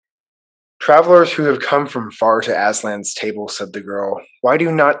Travelers who have come from far to Aslan's table, said the girl. Why do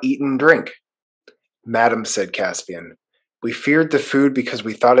you not eat and drink? Madam, said Caspian, we feared the food because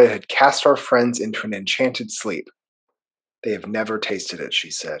we thought it had cast our friends into an enchanted sleep. They have never tasted it,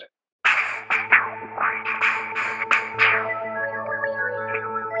 she said.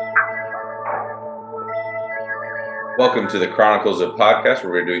 Welcome to the Chronicles of Podcast,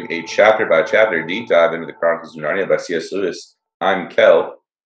 where we're doing a chapter-by-chapter deep dive into the Chronicles of Narnia by C.S. Lewis. I'm Kel.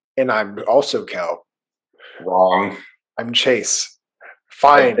 And I'm also Kel. Wrong. I'm Chase.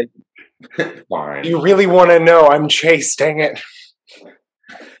 Fine. Fine. You really want to know? I'm Chase, dang it.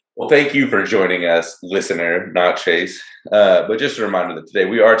 Well, thank you for joining us, listener, not Chase. But just a reminder that today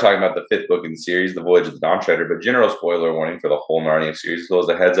we are talking about the fifth book in the series, The Voyage of the Dawn Treader, but general spoiler warning for the whole Narnia series, as well as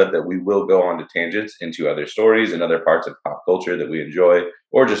a heads up that we will go on to tangents into other stories and other parts of pop culture that we enjoy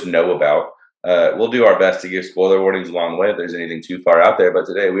or just know about. We'll do our best to give spoiler warnings along the way if there's anything too far out there, but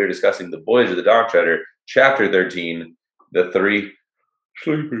today we are discussing The Voyage of the Dawn Treader, Chapter 13, The Three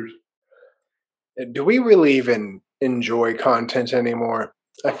Sleepers. Do we really even enjoy content anymore?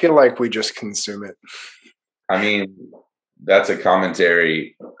 I feel like we just consume it. I mean, that's a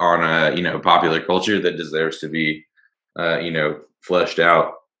commentary on popular culture that deserves to be fleshed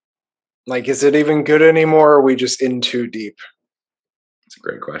out. Like, is it even good anymore, or are we just in too deep? It's a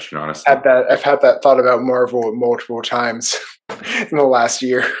great question, honestly. I've had that thought about Marvel multiple times in the last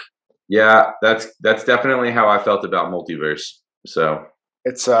year. Yeah, that's definitely how I felt about multiverse. So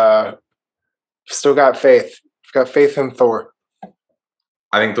it's still got faith. I've got faith in Thor.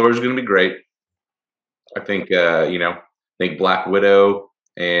 I think Thor's going to be great. I think think Black Widow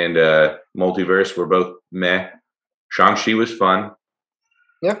and Multiverse were both meh. Shang-Chi was fun.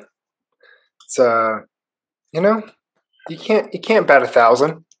 Yeah, it's you can't bat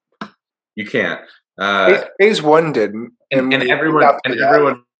 1,000. You can't. Phase one didn't, and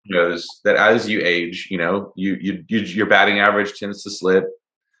everyone knows that as you age, your batting average tends to slip.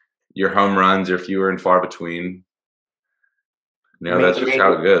 Your home runs are fewer and far between. That's just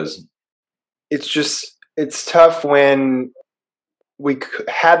how it goes. It's tough when we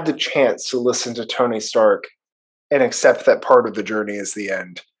had the chance to listen to Tony Stark and accept that part of the journey is the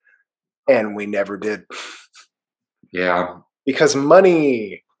end. And we never did. Yeah. Because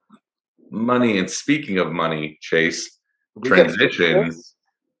money. And speaking of money, Chase, transition,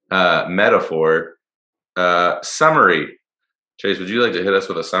 metaphor, summary. Chase, would you like to hit us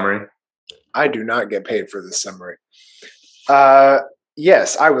with a summary? I do not get paid for this summary.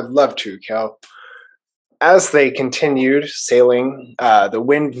 Yes, I would love to, Kel. As they continued sailing, the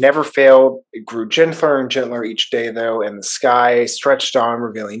wind never failed. It grew gentler and gentler each day, though, and the sky stretched on,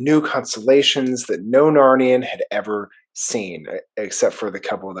 revealing new constellations that no Narnian had ever seen, except for the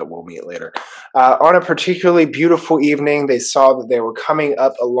couple that we'll meet later. On a particularly beautiful evening, they saw that they were coming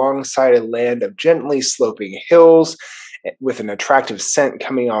up alongside a land of gently sloping hills, with an attractive scent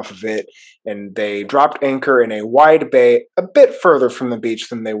coming off of it, and they dropped anchor in a wide bay a bit further from the beach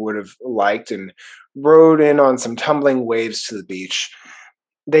than they would have liked and rode in on some tumbling waves to the beach.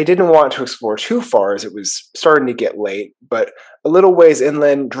 They didn't want to explore too far as it was starting to get late, but a little ways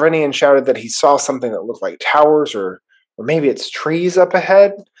inland, Drenian shouted that he saw something that looked like towers or maybe it's trees up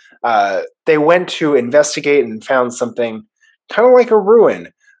ahead. They went to investigate and found something kind of like a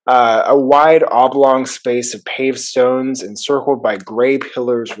ruin. A wide oblong space of paved stones encircled by gray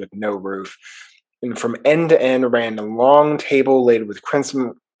pillars with no roof. And from end to end ran a long table laid with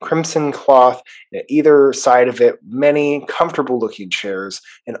crimson cloth, and at either side of it, many comfortable-looking chairs.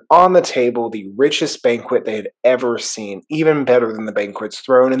 And on the table, the richest banquet they had ever seen, even better than the banquets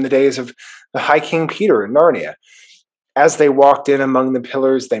thrown in the days of the High King Peter in Narnia. As they walked in among the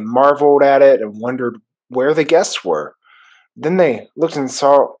pillars, they marveled at it and wondered where the guests were. Then they looked and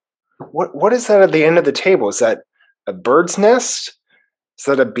saw, what is that at the end of the table? Is that a bird's nest? Is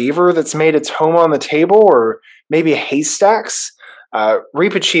that a beaver that's made its home on the table? Or maybe haystacks?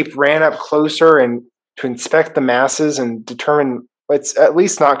 Reepicheep ran up closer and to inspect the masses and determine it's at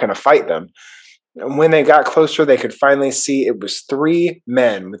least not going to fight them. And when they got closer, they could finally see it was 3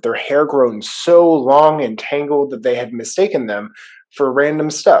 men with their hair grown so long and tangled that they had mistaken them for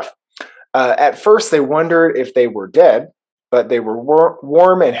random stuff. At first, they wondered if they were dead, but they were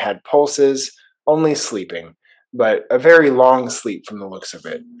warm and had pulses, only sleeping, but a very long sleep from the looks of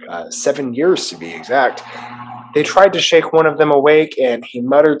it, 7 years to be exact. They tried to shake one of them awake, and he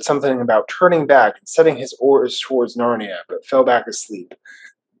muttered something about turning back and setting his oars towards Narnia, but fell back asleep.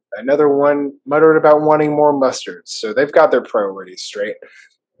 Another one muttered about wanting more mustard, so they've got their priorities straight.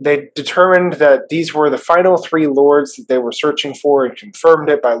 They determined that these were the final 3 lords that they were searching for and confirmed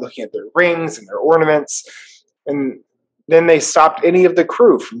it by looking at their rings and their ornaments. And Then they stopped any of the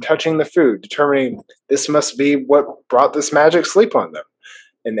crew from touching the food, determining this must be what brought this magic sleep on them.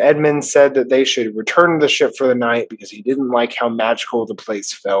 And Edmund said that they should return to the ship for the night because he didn't like how magical the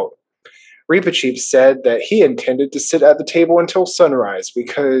place felt. Reepicheep said that he intended to sit at the table until sunrise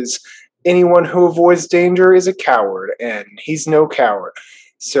because anyone who avoids danger is a coward, and he's no coward.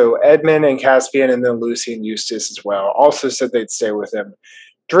 So Edmund and Caspian and then Lucy and Eustace as well also said they'd stay with him.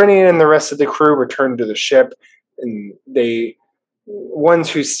 Drennian and the rest of the crew returned to the ship, and they ones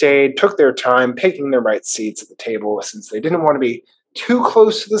who stayed took their time picking the right seats at the table since they didn't want to be too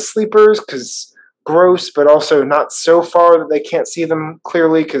close to the sleepers because gross, but also not so far that they can't see them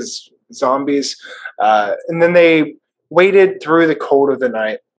clearly because zombies. And then they waited through the cold of the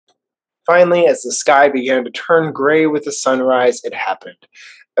night. Finally, as the sky began to turn gray with the sunrise, it happened.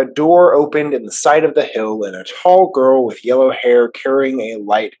 A door opened in the side of the hill, and a tall girl with yellow hair carrying a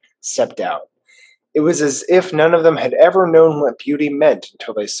light stepped out. It was as if none of them had ever known what beauty meant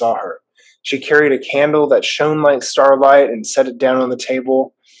until they saw her. She carried a candle that shone like starlight and set it down on the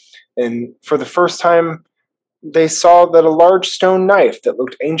table. And for the first time, they saw that a large stone knife that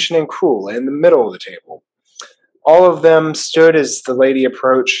looked ancient and cruel lay in the middle of the table. All of them stood as the lady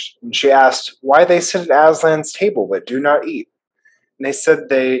approached, and she asked why they sit at Aslan's table but do not eat. And they said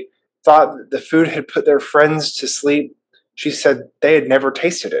they thought that the food had put their friends to sleep. She said they had never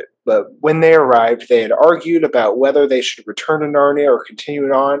tasted it, but when they arrived, they had argued about whether they should return to Narnia or continue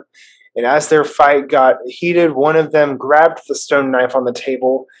it on. And as their fight got heated, one of them grabbed the stone knife on the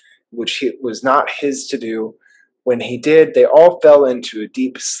table, which was not his to do. When he did, they all fell into a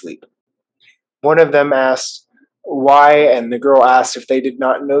deep sleep. One of them asked why, and the girl asked if they did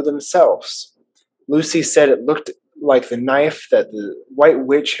not know themselves. Lucy said it looked like the knife that the White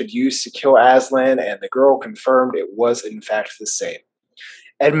Witch had used to kill Aslan, and the girl confirmed it was in fact the same.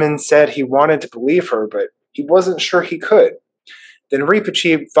 Edmund said he wanted to believe her, but he wasn't sure he could. Then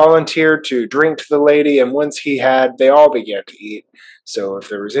Reepicheep volunteered to drink to the lady, and once he had, they all began to eat. So if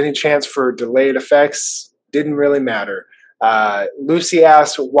there was any chance for delayed effects, didn't really matter. Lucy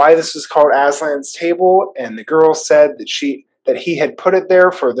asked why this was called Aslan's Table, and the girl said that he had put it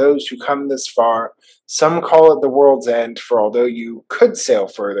there for those who come this far. Some call it the world's end, for although you could sail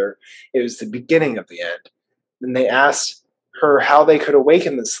further, it was the beginning of the end. Then they asked her how they could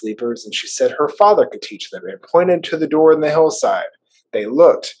awaken the sleepers, and she said her father could teach them, and pointed to the door in the hillside. They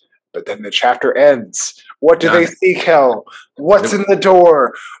looked, but then the chapter ends. What do they see, Kel? What's in the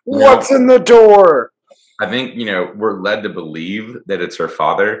door? What's in the door? I think, we're led to believe that it's her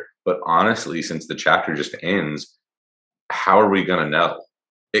father, but honestly, since the chapter just ends, how are we going to know?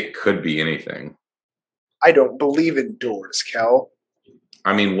 It could be anything. I don't believe in doors, Kel.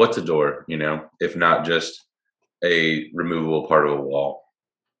 I mean, what's a door, if not just a removable part of a wall?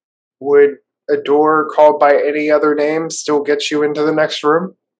 Would a door called by any other name still get you into the next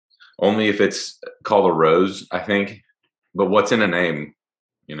room? Only if it's called a rose, I think. But what's in a name,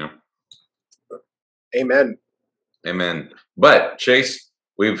 Amen. Amen. But Chase,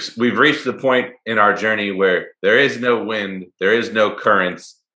 we've reached the point in our journey where there is no wind, there is no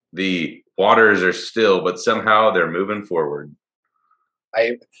currents, the waters are still, but somehow they're moving forward.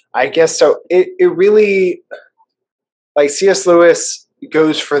 I guess so. It really, like, C.S. Lewis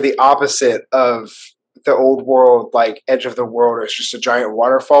goes for the opposite of the old world, like edge of the world. It's just a giant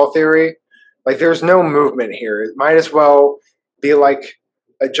waterfall theory. Like, there's no movement here. It might as well be like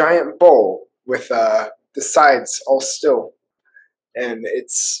a giant bowl with the sides all still. And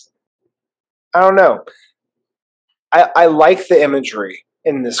it's, I don't know. I like the imagery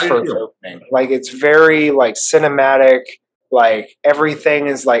in this first opening. Like, it's very like cinematic. Like, everything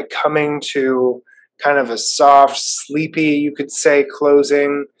is like coming to kind of a soft, sleepy, you could say,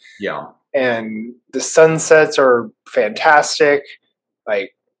 closing. Yeah. And the sunsets are fantastic.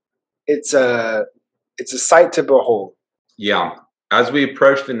 Like, it's a sight to behold. Yeah. As we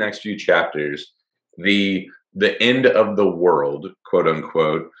approach the next few chapters, the end of the world, quote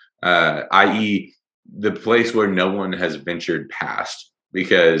unquote, i.e., the place where no one has ventured past,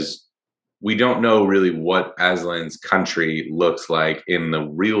 because we don't know really what Aslan's country looks like in the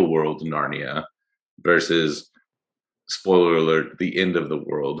real world Narnia versus, spoiler alert, the end of the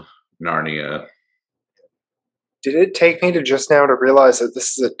world Narnia. Did it take me to just now to realize that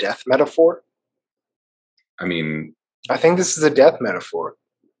this is a death metaphor? I mean, I think this is a death metaphor.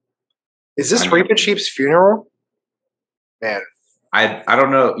 Is this Reepicheep's funeral? Man, I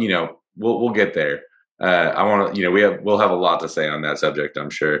don't know. We'll get there. I want to. We'll have a lot to say on that subject, I'm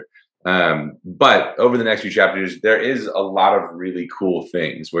sure. But over the next few chapters, there is a lot of really cool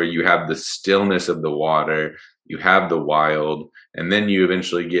things where you have the stillness of the water, you have the wild, and then you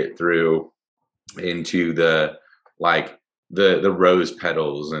eventually get through into the like the rose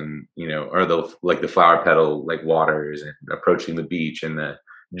petals and or the flower petal like waters and approaching the beach and the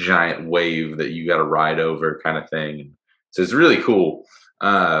giant wave that you got to ride over kind of thing. So it's really cool.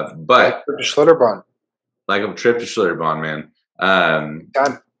 But Schlitterbahn. Like a trip to Schlitterbahn, man.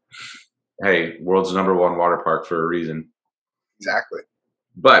 Done. Hey, world's #1 water park for a reason. Exactly.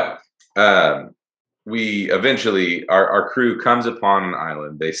 But we eventually, our crew comes upon an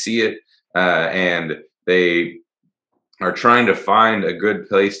island. They see it, and they are trying to find a good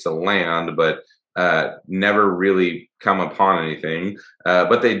place to land, but never really come upon anything.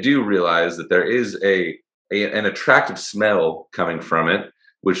 But they do realize that there is an attractive smell coming from it,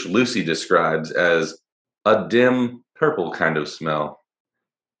 which Lucy describes as a dim purple kind of smell.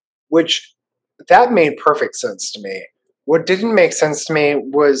 Which, that made perfect sense to me. What didn't make sense to me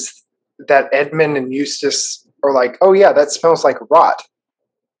was that Edmund and Eustace are like, oh yeah, that smells like rot.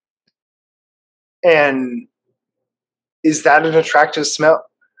 And is that an attractive smell?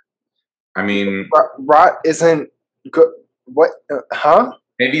 I mean, rot isn't good. What? Huh?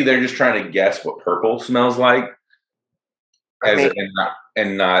 Maybe they're just trying to guess what purple smells like, and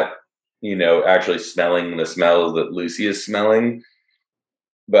not actually smelling the smells that Lucy is smelling.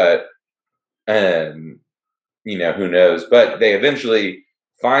 But who knows? But they eventually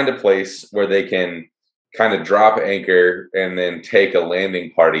find a place where they can kind of drop anchor and then take a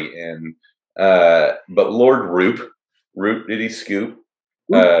landing party in. But Lord Roop Diddy Scoop,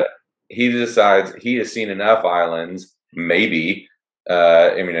 he decides he has seen enough islands. Maybe,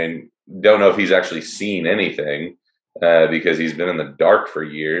 I don't know if he's actually seen anything because he's been in the dark for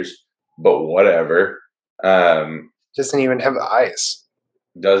years. But whatever. Doesn't even have eyes.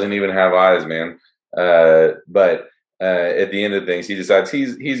 Doesn't even have eyes, man. But at the end of things, he decides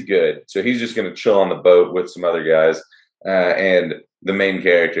he's good, so he's just gonna chill on the boat with some other guys, and the main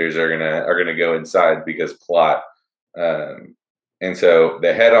characters are gonna go inside because plot. And so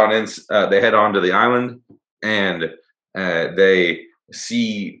they head on in. They head on to the island, and they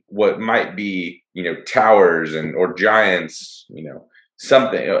see what might be towers or giants,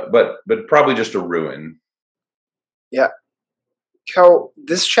 something, but probably just a ruin. Yeah. Kel,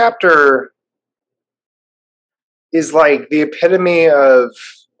 this chapter is like the epitome of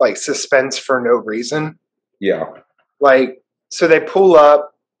like suspense for no reason. Yeah. Like, so they pull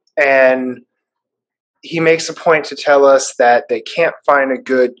up and he makes a point to tell us that they can't find a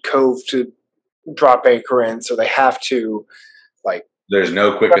good cove to drop anchor in, so they have to there's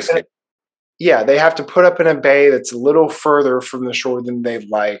no quick escape. Yeah, they have to put up in a bay that's a little further from the shore than they'd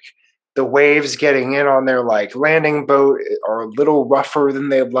like. The waves getting in on their landing boat are a little rougher than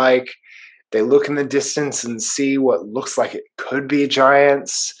they'd like. They look in the distance and see what looks like it could be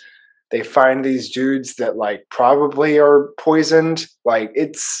giants. They find these dudes that probably are poisoned.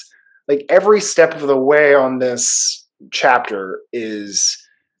 It's every step of the way on this chapter is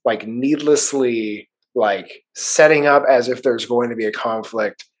needlessly setting up as if there's going to be a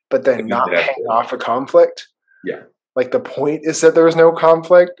conflict, but then not paying off a conflict. Yeah. The point is that there's no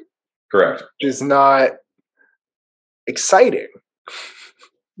conflict. Correct. Which is not exciting.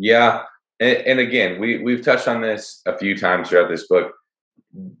 Yeah. And again, we've touched on this a few times throughout this book.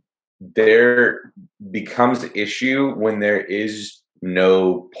 There becomes the issue when there is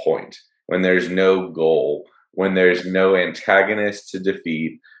no point, when there's no goal, when there's no antagonist to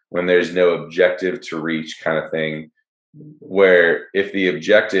defeat, when there's no objective to reach kind of thing, where if the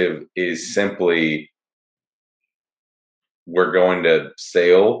objective is simply we're going to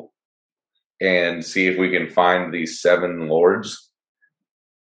sail and see if we can find these 7 lords,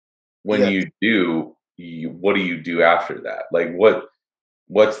 when you do, what do you do after that?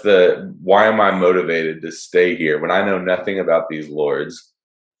 Why am I motivated to stay here when I know nothing about these lords?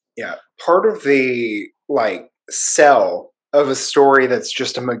 Yeah. Part of the sell of a story that's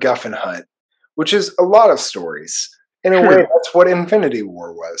just a MacGuffin hunt, which is a lot of stories. In a way, that's what Infinity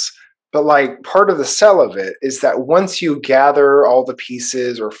War was. But part of the sell of it is that once you gather all the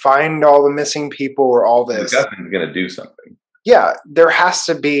pieces or find all the missing people or all this, MacGuffin's going to do something. Yeah, there has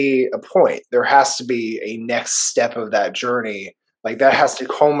to be a point. There has to be a next step of that journey. That has to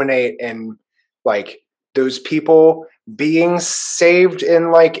culminate in those people being saved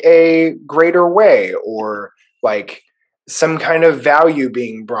in a greater way, or some kind of value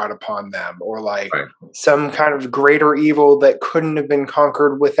being brought upon them, or some kind of greater evil that couldn't have been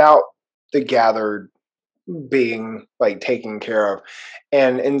conquered without the gathered being taken care of.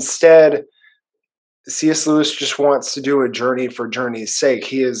 And instead, C.S. Lewis just wants to do a journey for journey's sake.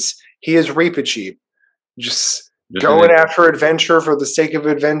 He is Reepicheep, just going after adventure for the sake of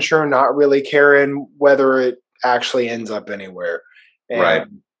adventure, not really caring whether it actually ends up anywhere.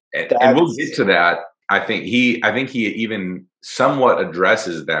 And we'll get to that. I think he even somewhat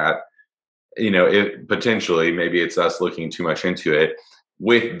addresses that. It potentially, maybe it's us looking too much into it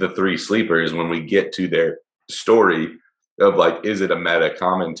with the three sleepers when we get to their story of like, is it a meta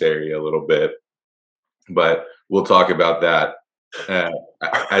commentary a little bit? But we'll talk about that uh,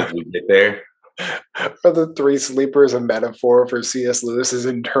 as we get there. Are the three sleepers a metaphor for C.S. Lewis's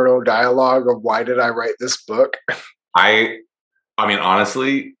internal dialogue of why did I write this book? I I mean,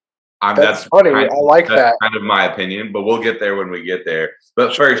 honestly, That's funny. I like that's that. kind of my opinion, but we'll get there when we get there.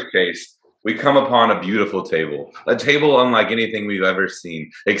 But first, Chase, we come upon a beautiful table, a table unlike anything we've ever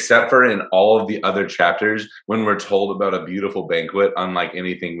seen, except for in all of the other chapters when we're told about a beautiful banquet unlike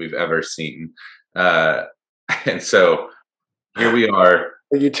anything we've ever seen. Uh, and so here we are.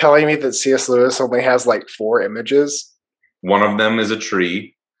 Are you telling me that C.S. Lewis only has like 4 images? One of them is a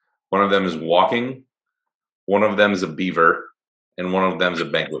tree, one of them is walking, one of them is a beaver, and one of them is a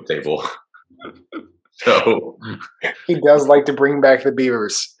banquet table. So He does like to bring back the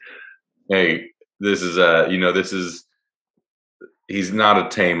beavers. hey, this is this is he's not a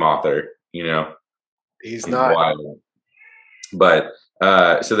tame author, He's he's not. wild. But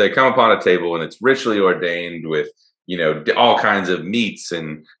so they come upon a table and it's richly ordained with all kinds of meats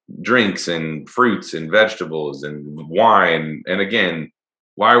and drinks and fruits and vegetables and wine. And again,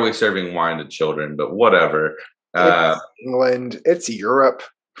 why are we serving wine to children? But whatever. It's England. It's Europe.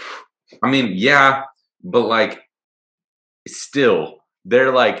 I mean, yeah, but like still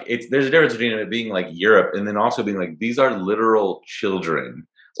they're like there's a difference between it being like Europe and then also being like these are literal children,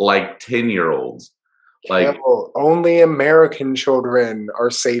 like 10-year-olds. Like Campbell, only American children are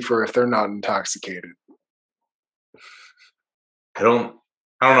safer if they're not intoxicated. I don't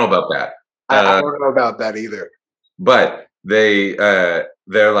I don't know about that. I don't know about that either. But they're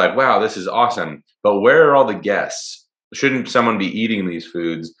like, wow, this is awesome. But where are all the guests? Shouldn't someone be eating these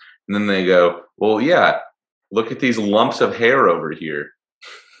foods? And then they go, well, yeah, look at these lumps of hair over here.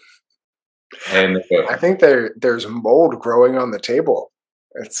 And they go, I think there's mold growing on the table.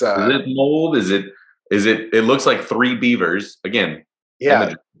 It's is it mold? It looks like three beavers. Again,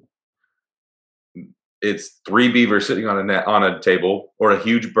 yeah. it's three beavers sitting on a table, or a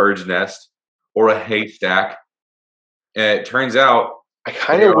huge bird's nest, or a haystack. And it turns out I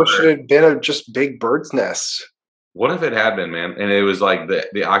kind of wish it had been a just big bird's nest. what if it had been, man? And it was like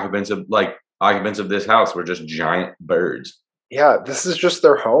the occupants of this house were just giant birds. Yeah, this is just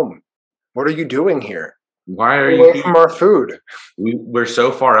their home. What are you doing here? Why are Away you from our food? we're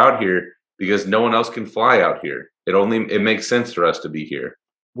so far out here because no one else can fly out here. It makes sense for us to be here.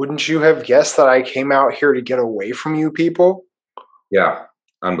 Wouldn't you have guessed that I came out here to get away from you people? Yeah,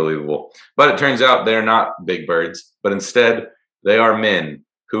 unbelievable. But it turns out they're not big birds, but instead they are men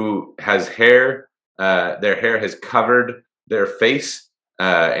who has hair. Their hair has covered their face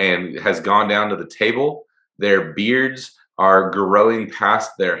and has gone down to the table. Their beards are growing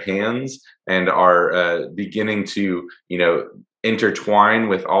past their hands and are beginning to, intertwine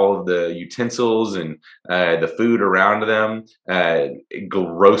with all of the utensils and the food around them,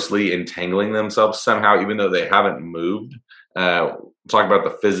 grossly entangling themselves somehow, even though they haven't moved. We'll talk about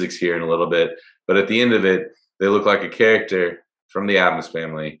the physics here in a little bit, but at the end of it, they look like a character from the Addams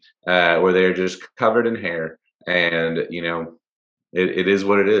Family, where they're just covered in hair, and it is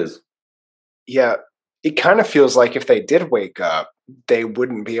what it is. Yeah, it kind of feels like if they did wake up, they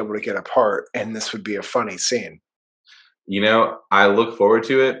wouldn't be able to get apart, and this would be a funny scene. I look forward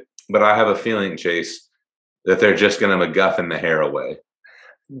to it, but I have a feeling, Chase, that they're just going to MacGuffin the hair away.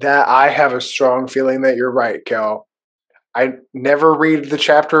 That I have a strong feeling that you're right, Kel. I never read the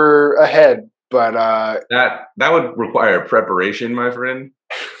chapter ahead, but that would require preparation, my friend.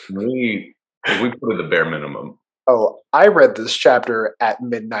 We put it the bare minimum. Oh, I read this chapter at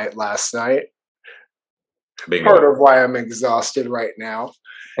midnight last night. Bingo. Part of why I'm exhausted right now.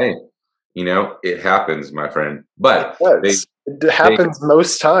 Hey, it happens, my friend. But it happens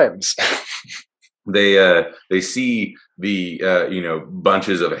most times. they see the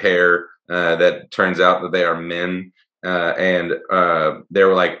bunches of hair that turns out that they are men, and they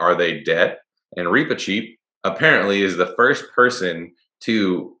were like, "Are they dead?" And Reepicheep apparently is the first person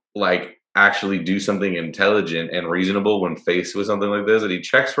to actually do something intelligent and reasonable when faced with something like this. And he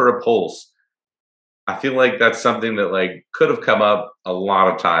checks for a pulse. I feel like that's something that could have come up a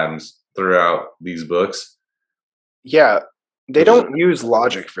lot of times throughout these books. Yeah, they don't use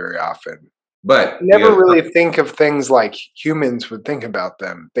logic very often. But never really think of things like humans would think about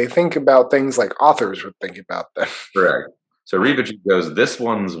them. They think about things like authors would think about them. Correct. So Reepicheep goes, this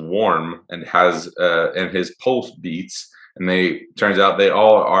one's warm and has and his pulse beats, and turns out they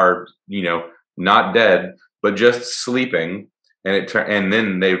all are not dead but just sleeping, and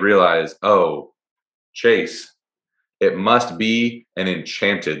then they realize, oh, Chase, it must be an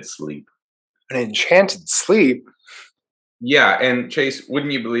enchanted sleep. An enchanted sleep? Yeah, and Chase,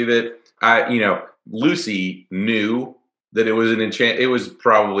 wouldn't you believe it? Lucy knew that it was an it was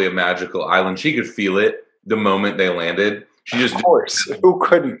probably a magical island. She could feel it the moment they landed. Of course. Who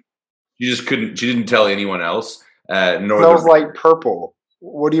couldn't? She just couldn't. She didn't tell anyone else. Smells like purple.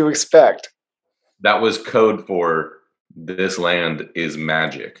 What do you expect? That was code for this land is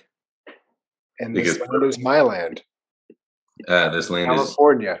magic. And this land is my land. This land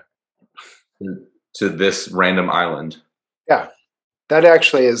California. is to this random island. Yeah. That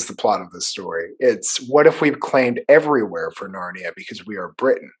actually is the plot of the story. It's what if we've claimed everywhere for Narnia because we are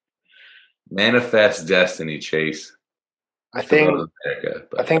Britain? Manifest destiny, Chase. I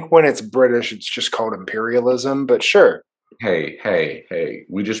think when it's British, it's just called imperialism, but sure. Hey.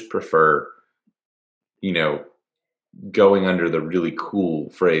 We just prefer, going under the really cool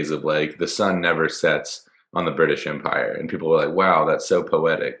phrase of like, the sun never sets on the British Empire. And people were like, wow, that's so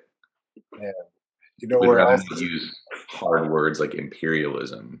poetic. Yeah. You know where else? Use hard words like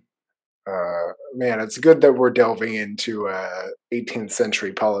imperialism. Man, it's good that we're delving into 18th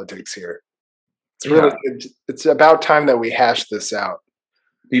century politics here. It's about time that we hash this out.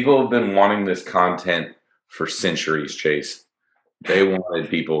 People have been wanting this content for centuries, Chase. They wanted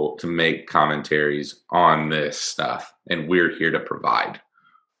people to make commentaries on this stuff, and we're here to provide.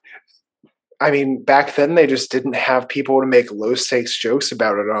 I mean, back then they just didn't have people to make low stakes jokes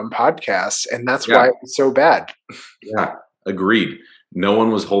about it on podcasts, and that's why it was so bad. Yeah, agreed. No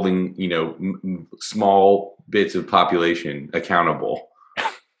one was holding, small bits of population accountable.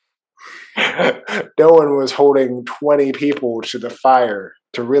 No one was holding 20 people to the fire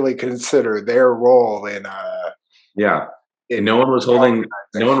to really consider their role in. No one was holding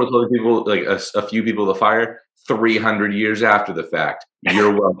people, like a few people to the fire 300 years after the fact.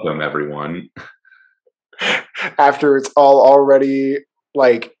 You're welcome, everyone. After it's all already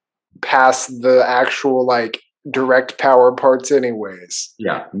like past the actual like direct power parts anyways.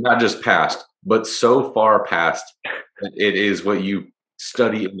 Yeah, not just past, but so far past that it is what you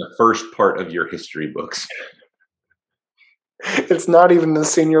study in the first part of your history books. It's not even the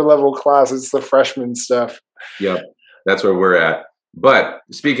senior level class, it's the freshman stuff. Yep, that's where we're at. But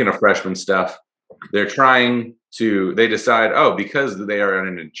speaking of freshman stuff, they decide, because they are in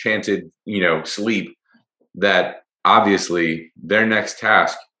an enchanted, sleep, that obviously their next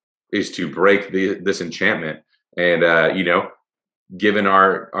task is to break this enchantment. And, given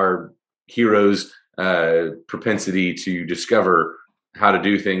our heroes' propensity to discover how to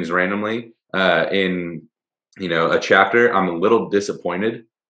do things randomly in, a chapter, I'm a little disappointed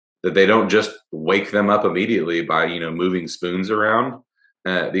that they don't just wake them up immediately by, moving spoons around.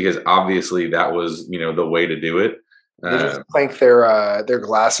 Because obviously that was, the way to do it. They just clank their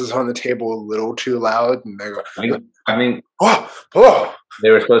glasses on the table a little too loud, and they go. I mean, whoa! They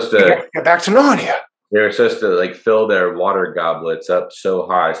were supposed to get back to Narnia. They were supposed to like fill their water goblets up so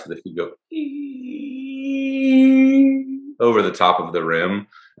high so they could go over the top of the rim.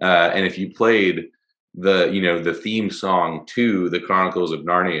 And if you played the theme song to the Chronicles of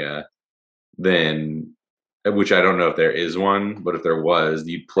Narnia, then. Which I don't know if there is one, but if there was,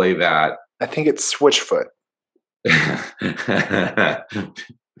 you'd play that. I think it's Switchfoot.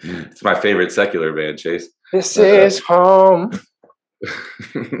 It's my favorite secular band, Chase. This is home.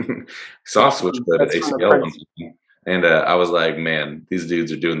 Saw Switchfoot at ACL one time, and I was like, man, these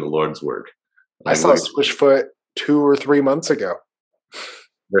dudes are doing the Lord's work. Like, I saw Switchfoot 2 or 3 months ago.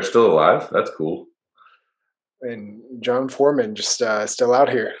 They're still alive? That's cool. And John Foreman just still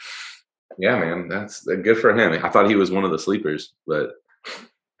out here. Yeah, man, that's good for him. I thought he was one of the sleepers, but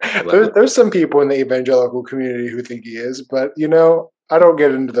there's some people in the evangelical community who think he is, but I don't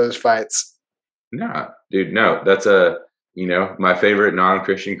get into those fights. Nah, dude, no. That's my favorite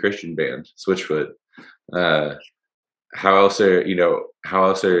non-Christian Christian band, Switchfoot. How else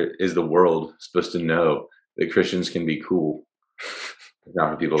is the world supposed to know that Christians can be cool?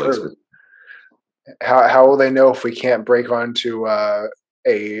 Not people like Switchfoot. How will they know if we can't break onto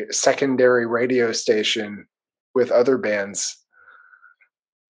a secondary radio station with other bands?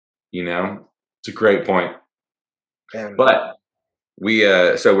 It's a great point. And but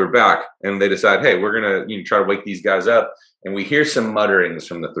so we're back, and they decide, hey, we're gonna try to wake these guys up, and we hear some mutterings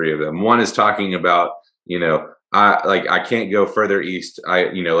from the three of them. One is talking about, I can't go further east.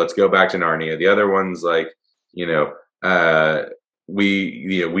 Let's go back to Narnia. The other one's like,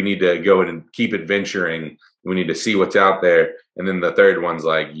 we need to go and keep adventuring. We need to see what's out there. And then the third one's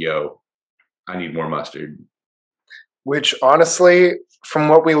like, yo, I need more mustard. Which honestly, from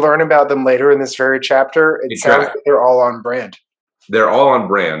what we learn about them later in this very chapter, it sounds like they're all on brand. They're all on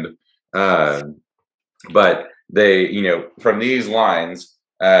brand. But they, from these lines,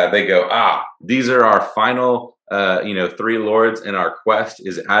 they go, these are our final, three lords, and our quest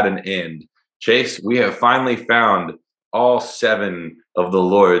is at an end. Chase, we have finally found all 7 of the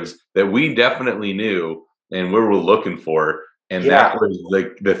lords that we definitely knew and we were looking for. And that was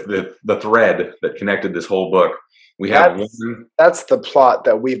like the thread that connected this whole book. We have one. That's the plot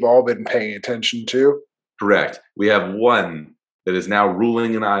that we've all been paying attention to. Correct. We have one that is now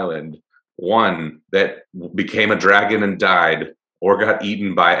ruling an island, one that became a dragon and died, or got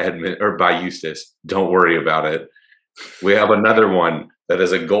eaten by Edmund or by Eustace. Don't worry about it. We have another one that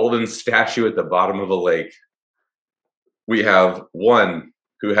is a golden statue at the bottom of a lake. We have one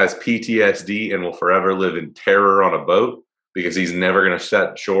who has PTSD and will forever live in terror on a boat because he's never going to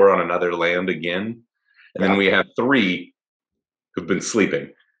set shore on another land again. And then we have 3 who've been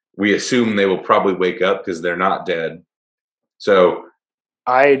sleeping. We assume they will probably wake up because they're not dead. So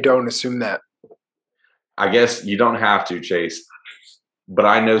I don't assume that. I guess you don't have to, Chase. But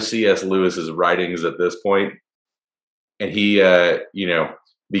I know C.S. Lewis's writings at this point, and he,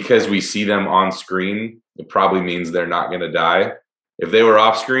 because we see them on screen, it probably means they're not going to die. If they were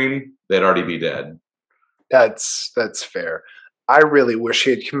off screen, they'd already be dead. That's fair. I really wish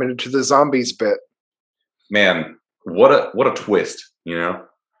he had committed to the zombies bit. Man, what a twist,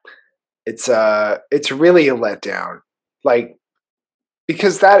 It's really a letdown. Like,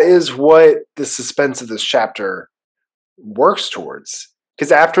 because that is what the suspense of this chapter works towards.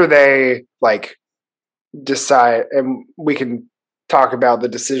 Because after they decide, and we can talk about the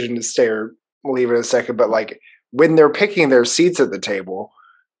decision to stay or leave in a second, but when they're picking their seats at the table,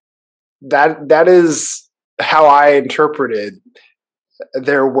 that is how I interpreted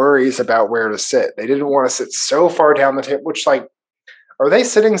their worries about where to sit. They didn't want to sit so far down the table, which are they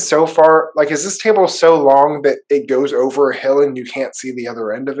sitting so far? Is this table so long that it goes over a hill and you can't see the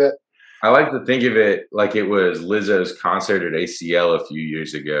other end of it? I like to think of it like it was Lizzo's concert at ACL a few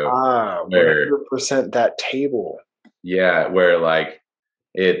years ago. 100% that table. Yeah, where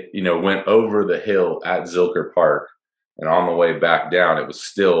it, went over the hill at Zilker Park, and on the way back down, it was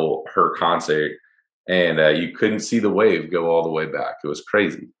still her concert, and you couldn't see the wave go all the way back. It was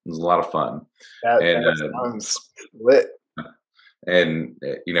crazy. It was a lot of fun. That sounds lit. And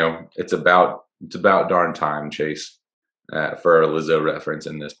it's about darn time, Chase, for a Lizzo reference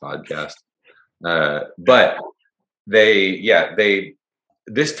in this podcast. But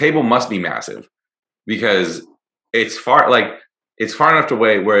this table must be massive because it's far enough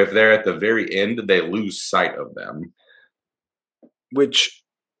away where if they're at the very end, they lose sight of them, which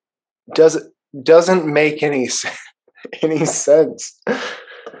doesn't make any sense.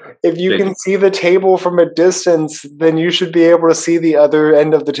 If you can see the table from a distance, then you should be able to see the other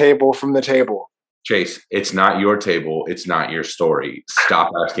end of the table from the table. Chase, it's not your table. It's not your story.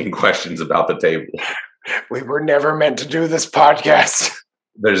 Stop asking questions about the table. We were never meant to do this podcast.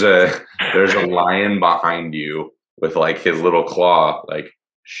 There's a lion behind you with his little claw,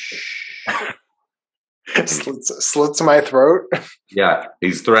 shh. slits my throat. Yeah,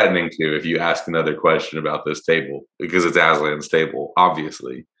 he's threatening to if you ask another question about this table because it's Aslan's table,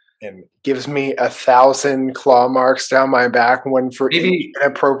 obviously. And gives me 1,000 claw marks down my back, one for each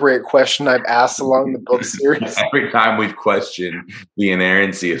inappropriate question I've asked along the book series. Every time we've questioned the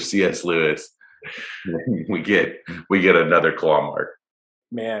inerrancy of C.S. Lewis, we get another claw mark.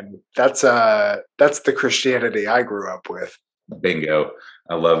 Man, that's the Christianity I grew up with. Bingo.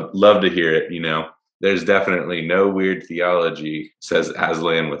 I love to hear it. There's definitely no weird theology, says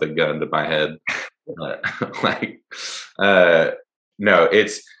Aslan with a gun to my head. No,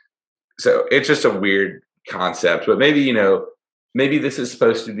 it's just a weird concept, but maybe this is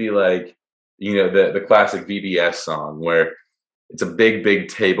supposed to be the classic VBS song where it's a big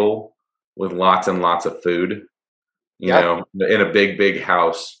table with lots and lots of food, in a big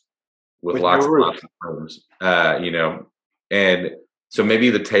house with lots and lots of rooms, and so maybe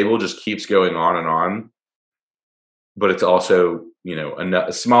the table just keeps going on, but it's also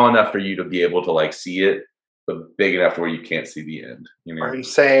small enough for you to be able to see it, but big enough where you can't see the end. Are you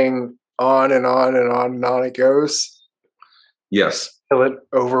saying on and on and on and on it goes? Yes. Till it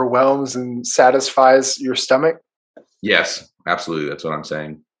overwhelms and satisfies your stomach? Yes, absolutely. That's what I'm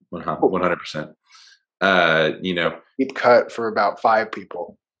saying. 100%. Deep cut for about 5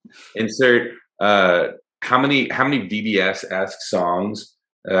 people. Insert how many VBS-esque songs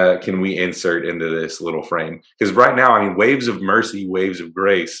can we insert into this little frame? Because right now, Waves of Mercy, Waves of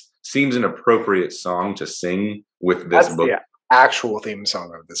Grace seems an appropriate song to sing with this book. The actual theme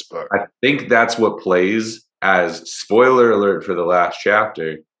song of this book. I think that's what plays as, spoiler alert for the last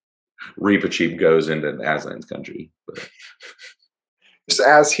chapter, Reepicheep goes into Aslan's country. Just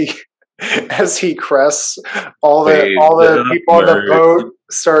as he As he crests, all Waves the of people on the mercy boat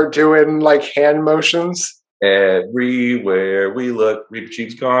start doing like hand motions. everywhere we look. Reaper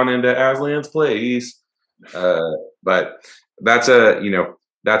Chief's gone into Aslan's place. But that's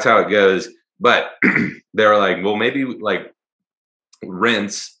that's how it goes. But they were like, well, maybe like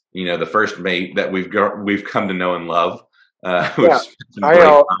Rince, the first mate that we've come to know and love. Which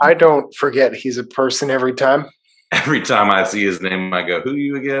Yeah, I don't forget he's a person every time. every time I see his name, I go, "Who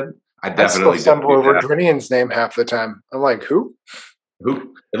you again?" I I still definitely don't stumble do over that. Drinian's name half the time. I'm like, who?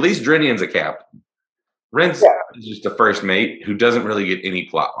 Who? At least Drinian's a captain. Rince Yeah. is just a first mate who doesn't really get any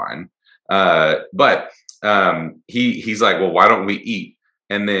plot line. But he's like, well, why don't we eat?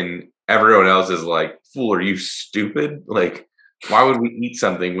 And then everyone else is like, fool, are you stupid? Like, why would we eat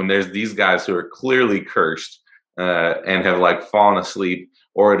something when there's these guys who are clearly cursed and have like fallen asleep,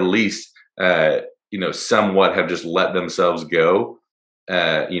 or at least somewhat have just let themselves go.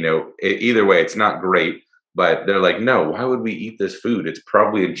 Either way, it's not great. But they're like, no, why would we eat this food? It's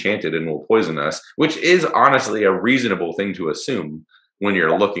probably enchanted and will poison us, which is honestly a reasonable thing to assume when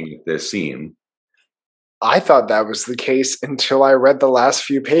you're looking at this scene. I thought that was the case until I read the last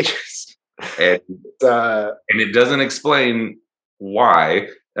few pages. And, and it doesn't explain why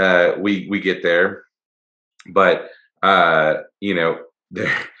we get there, but they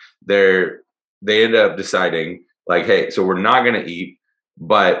end up deciding like, hey, so we're not going to eat,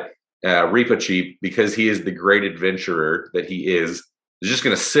 but Reepicheep, because he is the great adventurer that he is just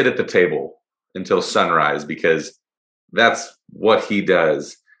going to sit at the table until sunrise because that's what he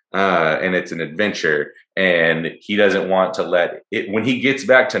does. And it's an adventure. And he doesn't want to let it, when he gets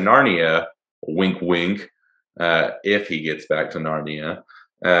back to Narnia, wink, wink, if he gets back to Narnia,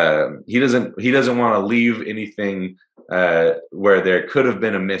 he doesn't want to leave anything where there could have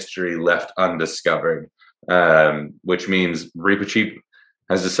been a mystery left undiscovered, which means Reepicheep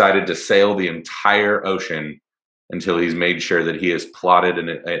has decided to sail the entire ocean until he's made sure that he has plotted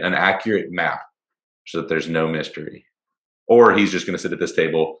an accurate map so that there's no mystery. Or he's just going to sit at this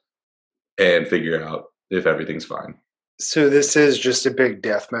table and figure out if everything's fine. So this is just a big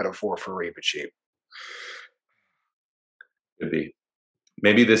death metaphor for Reepicheep. Could be.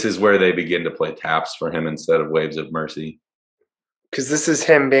 Maybe this is where they begin to play taps for him instead of waves of mercy. Because this is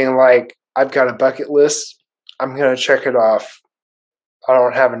him being like, I've got a bucket list. I'm going to check it off. I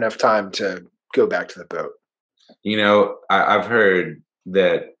don't have enough time to go back to the boat. I've heard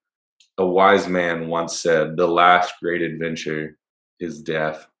that a wise man once said, the last great adventure is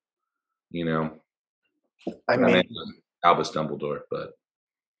death. I mean, Albus Dumbledore, but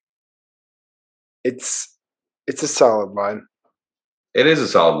it's a solid line. It is a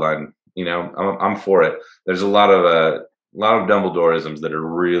solid line. I'm for it. There's a lot of Dumbledore-isms that are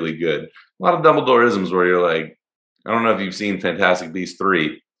really good. A lot of Dumbledore-isms where you're like, I don't know if you've seen Fantastic Beasts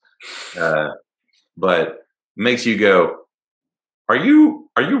 3, but makes you go, are you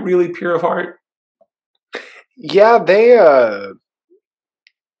really pure of heart? Yeah,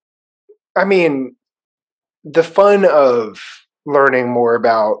 I mean, the fun of learning more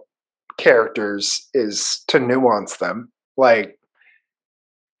about characters is to nuance them. Like,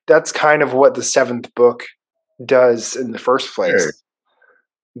 that's kind of what the seventh book does in the first place. Sure.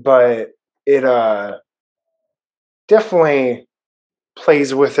 But it definitely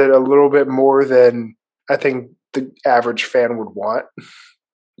plays with it a little bit more than I think the average fan would want.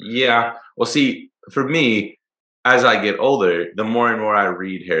 Yeah. Well, see, for me, as I get older, the more and more I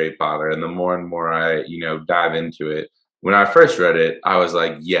read Harry Potter and the more and more I, dive into it. When I first read it, I was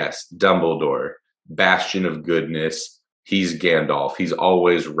like, yes, Dumbledore, bastion of goodness. He's Gandalf. He's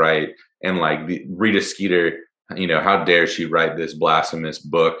always right. And like Rita Skeeter, how dare she write this blasphemous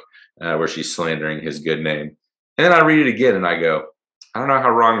book where she's slandering his good name? And then I read it again and I go, I don't know how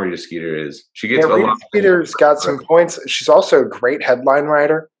wrong Rita Skeeter is. She gets Rita Skeeter's got some points. She's also a great headline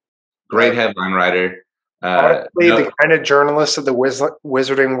writer. Great headline writer. Honestly, the kind of journalist that the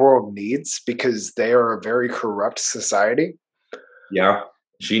wizarding world needs because they are a very corrupt society. Yeah,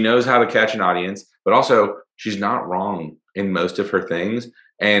 she knows how to catch an audience, but also she's not wrong in most of her things.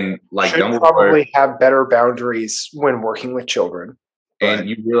 And like should Dumbledore probably have better boundaries when working with children. And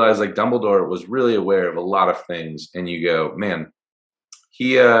you realize like Dumbledore was really aware of a lot of things, and you go, man,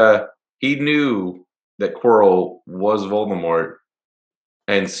 he knew that Quirrell was Voldemort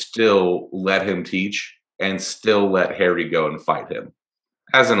and still let him teach and still let Harry go and fight him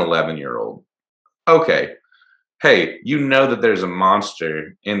as an 11-year-old. Okay. Hey, you know that there's a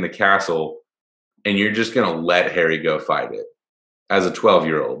monster in the castle and you're just going to let Harry go fight it as a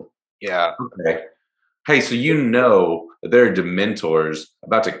 12-year-old. Yeah. Okay. Hey, so you know that there are Dementors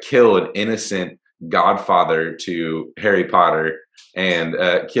about to kill an innocent godfather to Harry Potter and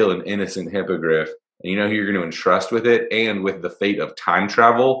kill an innocent hippogriff. And you know who you're going to entrust with it and with the fate of time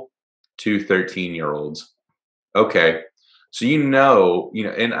travel? Two 13-year-olds. Okay. So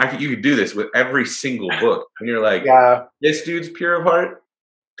and you could do this with every single book. And you're like, Yeah. this dude's pure of heart.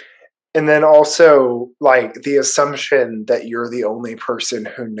 And then also, like, the assumption that you're the only person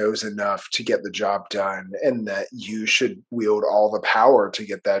who knows enough to get the job done and that you should wield all the power to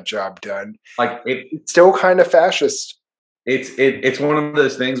get that job done. Like It's still kind of fascist. It's one of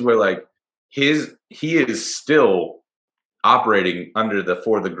those things where like he is still operating under the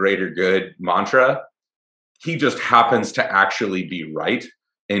for the greater good mantra. He just happens to actually be right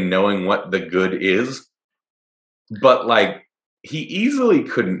in knowing what the good is. But like he easily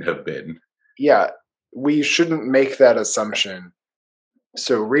couldn't have been. Yeah, we shouldn't make that assumption.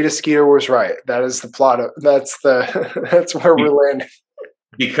 So Rita Skeeter was right. That is the plot of that's where we're landing.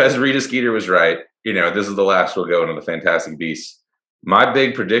 Because Rita Skeeter was right, this is the last we'll go into the Fantastic Beasts. My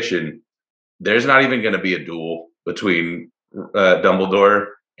big prediction: there's not even going to be a duel between Dumbledore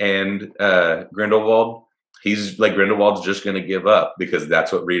and Grindelwald. He's like Grindelwald's just going to give up because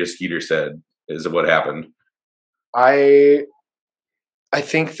that's what Rita Skeeter said is what happened. I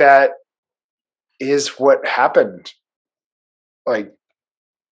think that is what happened. Like,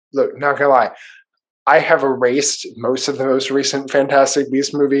 look, not gonna lie, I have erased most of the most recent Fantastic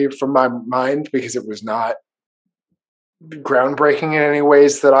Beasts movie from my mind because it was not groundbreaking in any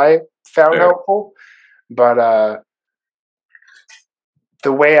ways that I found helpful. But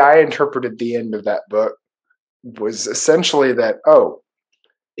the way I interpreted the end of that book was essentially that, oh,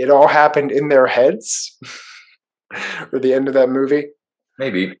 it all happened in their heads, or the end of that movie.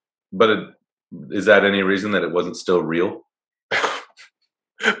 Maybe, but is that any reason that it wasn't still real?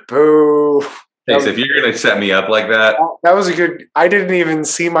 Boo. Thanks. If you're going to set me up like that. That was a good. I didn't even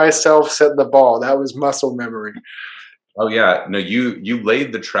see myself setting the ball. That was muscle memory. Oh yeah, no, you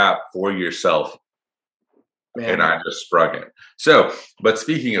laid the trap for yourself, man. And I just sprung it. So, but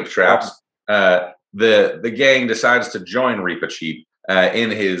speaking of traps, the gang decides to join Reepicheep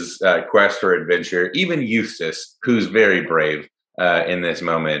in his quest for adventure. Even Eustace, who's very brave in this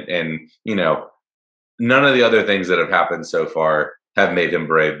moment, and none of the other things that have happened so far have made him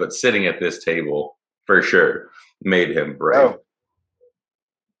brave, but sitting at this table for sure made him brave. Oh.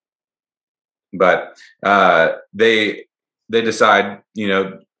 But they decide,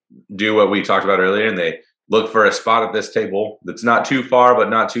 do what we talked about earlier, and they look for a spot at this table that's not too far, but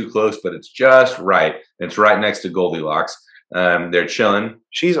not too close, but it's just right. It's right next to Goldilocks. They're chilling.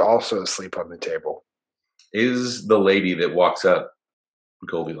 She's also asleep on the table. Is the lady that walks up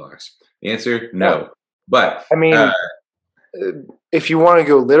Goldilocks? The answer, no. But I mean, if you want to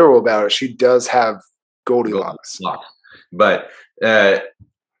go literal about it, she does have Goldilocks. But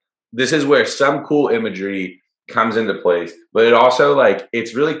this is where some cool imagery comes into place, but it also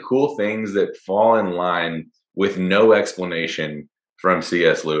it's really cool things that fall in line with no explanation from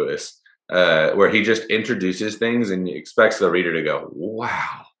C.S. Lewis, where he just introduces things and expects the reader to go,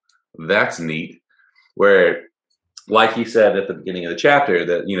 wow, that's neat. Where, like he said at the beginning of the chapter,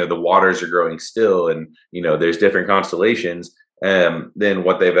 that the waters are growing still, and there's different constellations than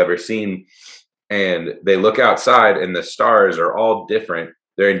what they've ever seen, and they look outside and the stars are all different.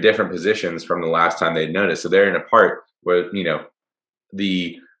 They're in different positions from the last time they'd noticed. So they're in a part where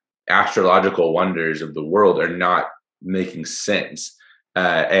the astrological wonders of the world are not making sense,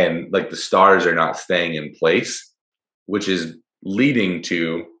 and the stars are not staying in place, which is leading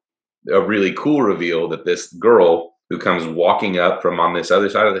to a really cool reveal that this girl who comes walking up from on this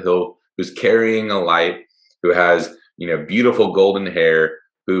other side of the hill, who's carrying a light, who has beautiful golden hair,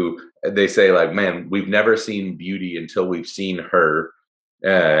 who they say man, we've never seen beauty until we've seen her,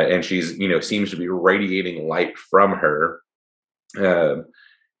 and she's seems to be radiating light from her.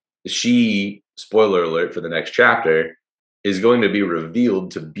 She, spoiler alert for the next chapter, is going to be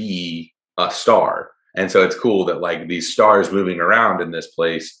revealed to be a star. And so it's cool that these stars moving around in this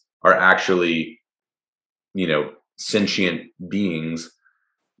place are actually, sentient beings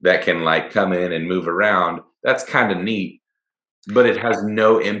that can come in and move around. That's kind of neat, but it has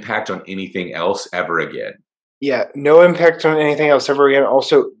no impact on anything else ever again. Yeah, no impact on anything else ever again.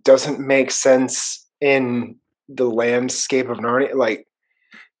 Also, doesn't make sense in the landscape of Narnia.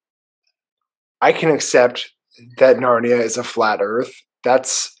 I can accept that Narnia is a flat Earth.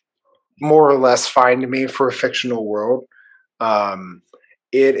 That's more or less fine to me for a fictional world.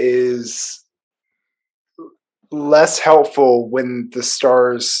 It is less helpful when the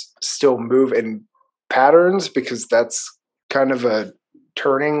stars still move in patterns, because that's kind of a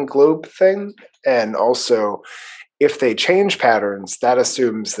turning globe thing. And also, if they change patterns, that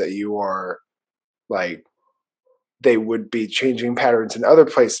assumes that you are like they would be changing patterns in other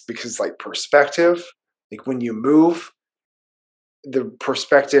places because like perspective, like when you move, the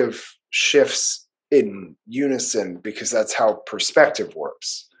perspective shifts in unison because that's how perspective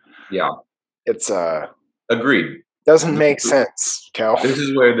works. Yeah. It's Agreed. doesn't make sense, Cal. This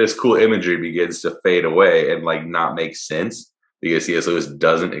is where this cool imagery begins to fade away and like not make sense because C.S. Lewis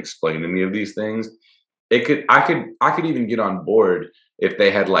doesn't explain any of these things. I could even get on board if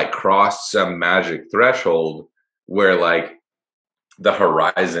they had like crossed some magic threshold where like the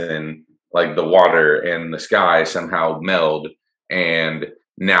horizon, like the water and the sky somehow meld, and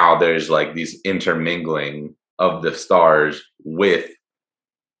now there's like these intermingling of the stars with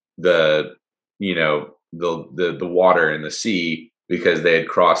the the water and the sea because they had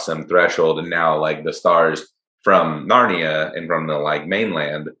crossed some threshold, and now like the stars from Narnia and from the like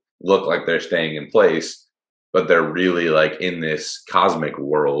mainland look like they're staying in place, but they're really like in this cosmic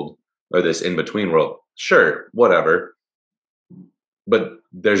world or this in between world. Sure, whatever, but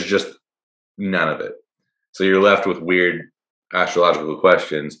there's just none of it. So you're left with weird astrological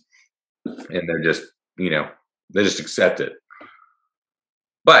questions, and they're just they just accept it.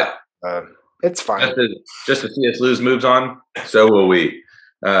 But It's fine. Just as C.S. Lewis moves on, so will we.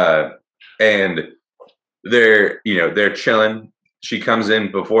 And they're chilling. She comes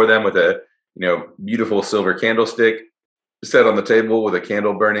in before them with a beautiful silver candlestick set on the table with a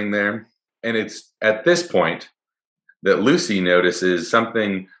candle burning there. And it's at this point that Lucy notices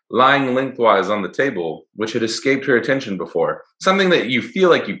something lying lengthwise on the table, which had escaped her attention before. Something that you feel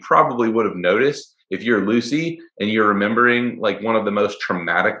like you probably would have noticed if you're Lucy and you're remembering like one of the most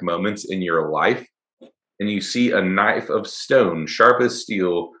traumatic moments in your life, and you see a knife of stone, sharp as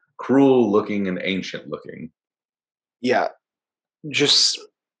steel, cruel looking and ancient looking. Yeah. Just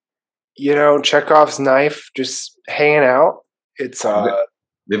Chekhov's knife just hanging out. It's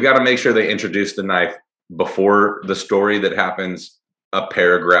they've got to make sure they introduce the knife before the story that happens a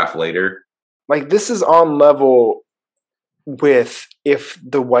paragraph later. Like this is on level with if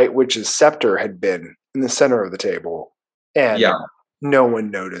the White Witch's scepter had been in the center of the table and no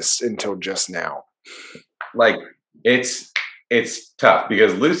one noticed until just now. Like it's tough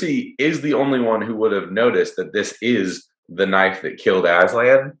because Lucy is the only one who would have noticed that this is the knife that killed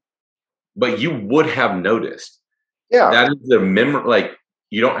Aslan, but you would have noticed. Yeah. That is the memory. Like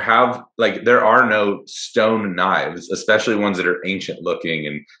you don't have like there are no stone knives, especially ones that are ancient looking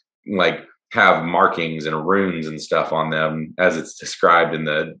and like have markings and runes and stuff on them as it's described in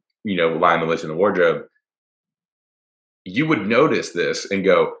the Lion, the Witch, and the Wardrobe. You would notice this and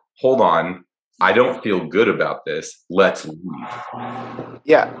go, hold on, I don't feel good about this. Let's leave.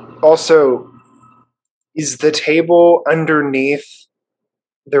 Yeah. Also, is the table underneath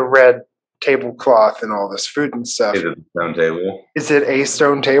the red tablecloth and all this food and stuff? Is it a stone table? Is it a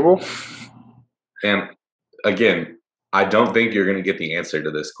stone table? And again, I don't think you're going to get the answer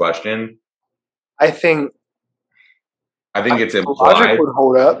to this question. I think it's implied. Logic would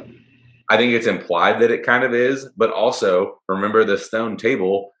hold up. I think it's implied that it kind of is, but also remember the stone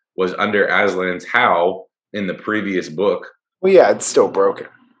table was under Aslan's howl in the previous book. Well, yeah, it's still broken.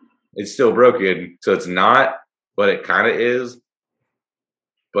 It's still broken, so it's not, but it kind of is.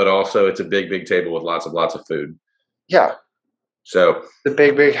 But also, it's a big, big table with lots of food. Yeah. So the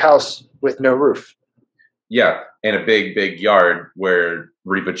big house with no roof. Yeah, and a big, big yard where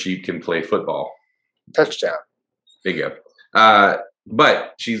Reaper Cheap can play football. Touchdown. Bingo.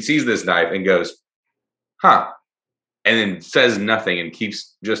 But she sees this knife and goes, huh, and then says nothing and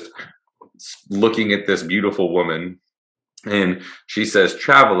keeps just looking at this beautiful woman. And she says,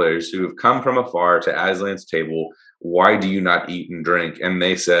 travelers who have come from afar to Aslan's table, why do you not eat and drink? And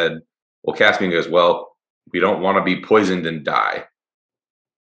they said, well, Caspian goes, well, we don't want to be poisoned and die.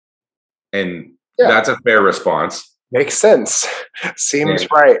 And that's a fair response. Makes sense.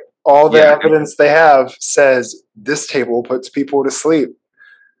 Seems right. All the evidence they have says this table puts people to sleep.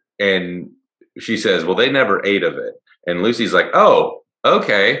 And she says, well, they never ate of it. And Lucy's like, oh,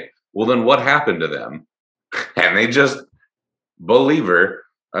 okay. Well, then what happened to them? And they just believe her.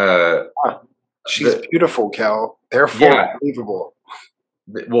 She's beautiful, Cal. Therefore, believable.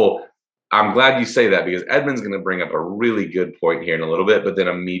 Well, I'm glad you say that because Edmund's going to bring up a really good point here in a little bit, but then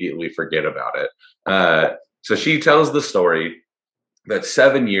immediately forget about it. So she tells the story that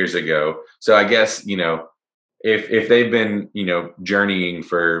 7 years ago. So I guess, if they've been, journeying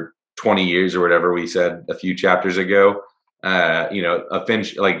for 20 years or whatever we said a few chapters ago,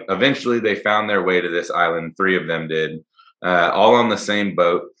 eventually they found their way to this island. 3 of them did, all on the same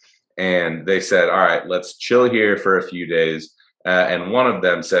boat. And they said, all right, let's chill here for a few days. And one of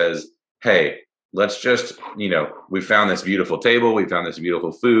them says, hey, let's just, we found this beautiful table. We found this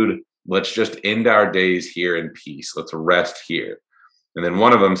beautiful food. let's just end our days here in peace. Let's rest here. And then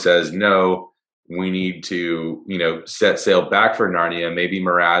one of them says, no, we need to, set sail back for Narnia. Maybe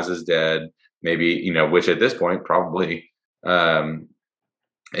Miraz is dead. Maybe, which at this point probably. And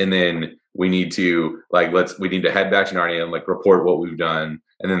then we need to we need to head back to Narnia and report what we've done.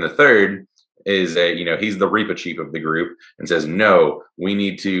 And then the third is he's the Reaper chief of the group and says, no,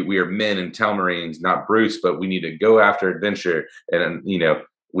 we are men and Telmarines, not Bruce, but we need to go after adventure. And,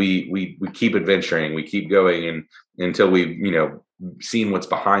 we keep adventuring, we keep going and until we've, seen what's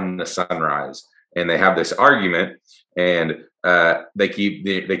behind the sunrise. And they have this argument and they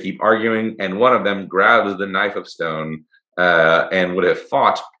keep arguing. And one of them grabs the knife of stone and would have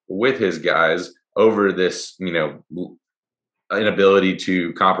fought with his guys over this, inability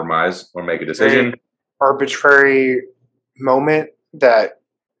to compromise or make a decision. Arbitrary moment that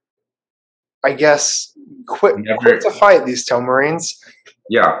I guess quit to fight these Telmarines.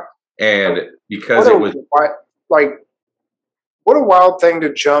 Yeah. And because what a wild thing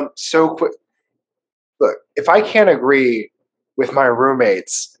to jump so quick. Look, if I can't agree with my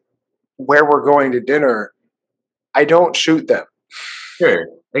roommates where we're going to dinner, I don't shoot them. Sure.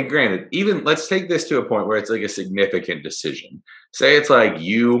 And granted, even let's take this to a point where it's a significant decision. Say it's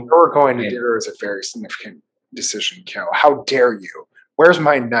We're going to dinner is a very significant decision, Kel. How dare you? Where's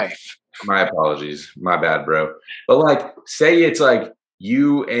my knife? My apologies. My bad, bro. But say it's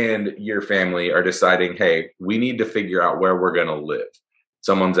you and your family are deciding, hey, we need to figure out where we're going to live.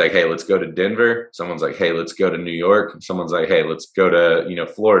 Someone's like, hey, let's go to Denver. Someone's like, hey, let's go to New York. Someone's like, hey, let's go to,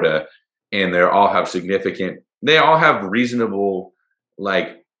 Florida. And they all have reasonable,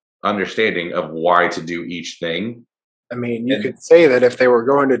 understanding of why to do each thing. I mean, you could say that if they were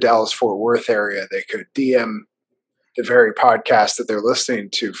going to Dallas-Fort Worth area, they could DM the very podcast that they're listening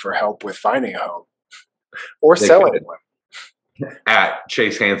to for help with finding a home or selling one. At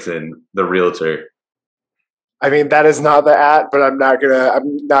Chase Hansen, the realtor. I mean, that is not the at, but I'm not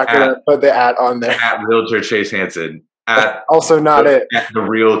gonna put the at on there. At realtor Chase Hansen. At also not it. At the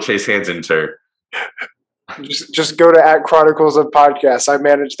real Chase Hansen tour. Just go to at Chronicles of Podcasts. I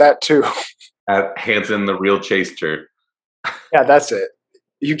manage that too. At Hansen, the real Chase tour. Yeah, that's it.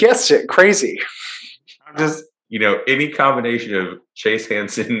 You guessed it. Crazy. I'm just, any combination of Chase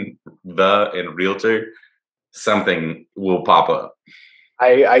Hansen, and realtor, something will pop up.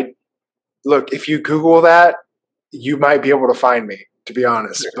 I look, if you Google that, you might be able to find me, to be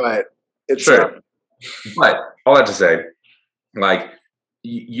honest. Sure. But it's But all that to say,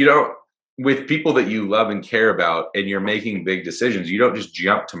 you don't, with people that you love and care about and you're making big decisions, you don't just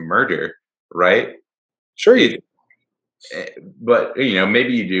jump to murder, right? Sure you do. But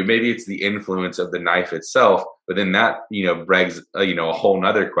maybe you do. Maybe it's the influence of the knife itself, but then that begs a whole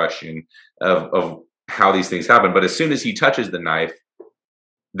nother question of how these things happen. But as soon as he touches the knife,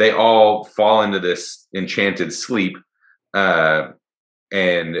 they all fall into this enchanted sleep, and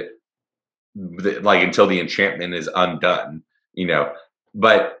until the enchantment is undone,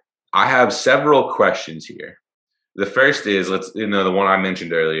 But I have several questions here. The first is the one I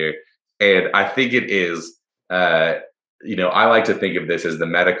mentioned earlier, and I think it is. I like to think of this as the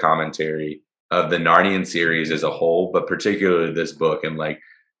meta commentary of the Narnian series as a whole, but particularly this book and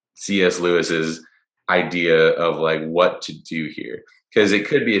C.S. Lewis's idea of what to do here. Because it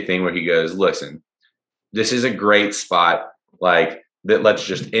could be a thing where he goes, listen, this is a great spot, that let's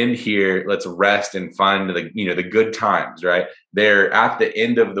just end here. Let's rest and find the good times, right? They're at the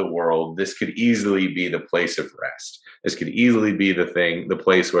end of the world. This could easily be the place of rest. This could easily be the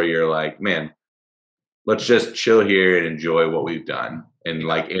place where you're man, let's just chill here and enjoy what we've done and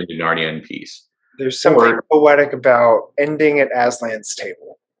end Narnia in peace. There's something poetic about ending at Aslan's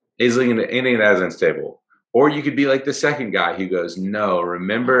table. Ending at Aslan's table. Or you could be the second guy who goes, no,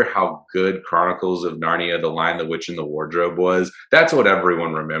 remember how good Chronicles of Narnia, The Lion, the Witch, and the Wardrobe was? That's what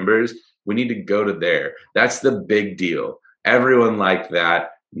everyone remembers. We need to go to there. That's the big deal. Everyone liked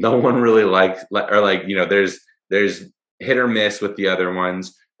that. No one really liked, there's hit or miss with the other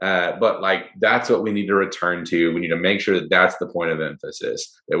ones. But that's what we need to return to. We need to make sure that that's the point of emphasis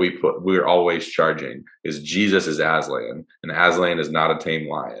that we're always charging is Jesus is Aslan and Aslan is not a tame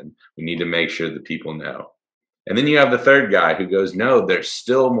lion. We need to make sure that people know. And then you have the third guy who goes, no, there's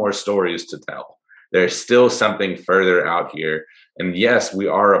still more stories to tell. There's still something further out here. And yes, we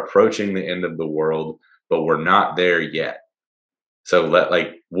are approaching the end of the world, but we're not there yet. So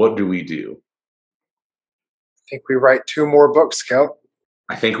what do we do? I think we write 2 more books, Kel.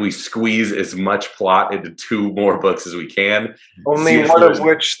 I think we squeeze as much plot into 2 more books as we can. Only one of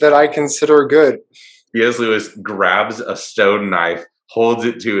which that I consider good. C.S. Lewis grabs a stone knife, holds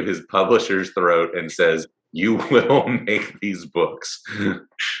it to his publisher's throat, and says, you will make these books.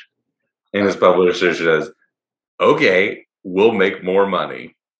 And his publisher says, okay, we'll make more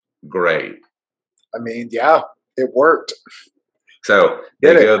money. Great. I mean, yeah, it worked. So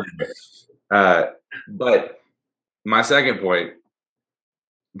they go there. But my second point,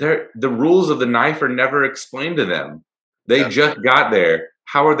 the rules of the knife are never explained to them. They just got there.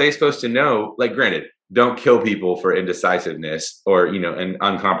 How are they supposed to know? Like, granted, don't kill people for indecisiveness or, and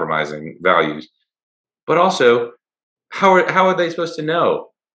uncompromising values. But also, how are they supposed to know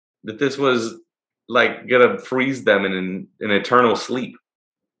that this was like gonna freeze them in an eternal sleep?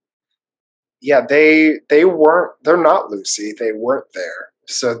 Yeah, they're not Lucy. They weren't there.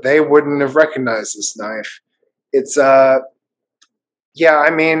 So they wouldn't have recognized this knife. It's yeah, I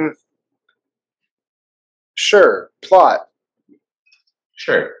mean, sure, plot.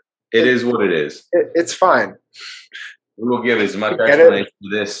 Sure. It is what it is. It's fine. We will give as much explanation to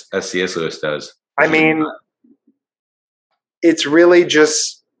this as C.S. Lewis does. I mean, it's really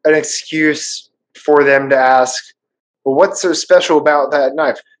just an excuse for them to ask, well, what's so special about that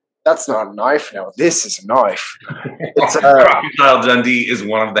knife? That's not a knife. No, this is a knife. It's Crocodile Dundee is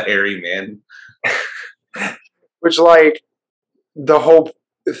one of the hairy men. Which, like, the whole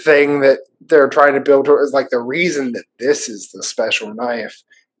thing that they're trying to build is like the reason that this is the special knife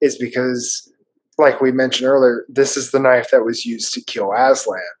is because, like we mentioned earlier, this is the knife that was used to kill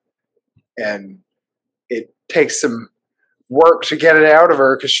Aslan. And it takes some work to get it out of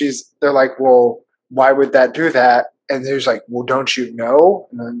her because they're like, well, why would that do that? And there's like, well, don't you know?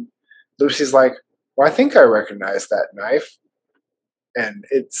 And then Lucy's like, well, I think I recognize that knife. And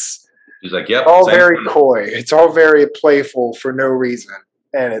she's like, yep, all very coy. It's all very playful for no reason.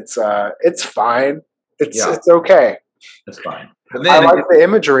 And it's fine. It's okay. It's fine. But then, I like the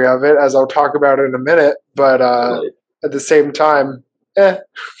imagery of it, as I'll talk about in a minute. But at the same time, But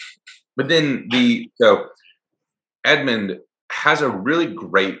then so Edmund has a really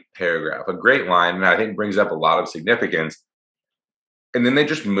great paragraph, a great line, and I think brings up a lot of significance. And then they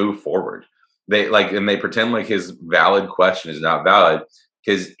just move forward. They pretend like his valid question is not valid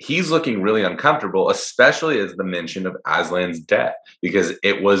because he's looking really uncomfortable, especially as the mention of Aslan's death, because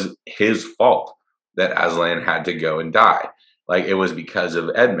it was his fault that Aslan had to go and die. Like, it was because of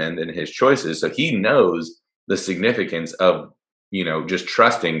Edmund and his choices. So he knows the significance of, just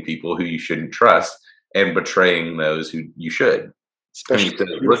trusting people who you shouldn't trust and betraying those who you should. Especially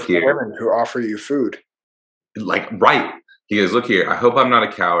look here, women who offer you food. Right. He goes, look here, I hope I'm not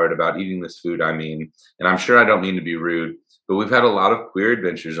a coward about eating this food, and I'm sure I don't mean to be rude, but we've had a lot of queer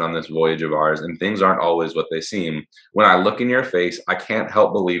adventures on this voyage of ours, and things aren't always what they seem. When I look in your face, I can't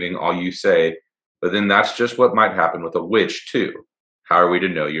help believing all you say, but then that's just what might happen with a witch, too. How are we to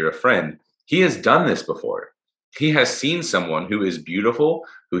know you're a friend? He has done this before. He has seen someone who is beautiful,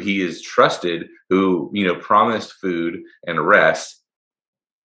 who he is trusted, who, promised food and rest,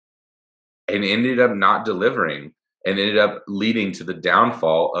 and ended up not delivering. And ended up leading to the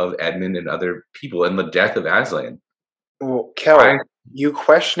downfall of Edmund and other people and the death of Aslan. Well, Kelly, you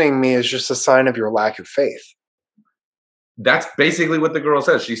questioning me is just a sign of your lack of faith. That's basically what the girl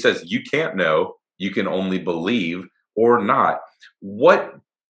says. She says, you can't know, you can only believe or not. What,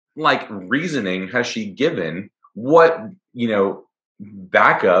 reasoning has she given? What,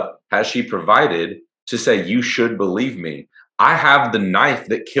 backup has she provided to say, you should believe me? I have the knife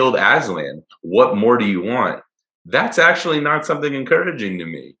that killed Aslan. What more do you want? That's actually not something encouraging to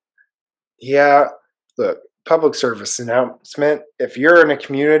me. Yeah, look, public service announcement. If you're in a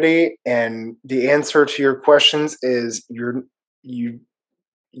community and the answer to your questions is you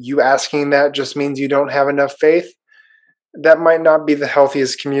asking that just means you don't have enough faith, that might not be the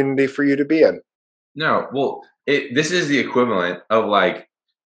healthiest community for you to be in. No, well, this is the equivalent of where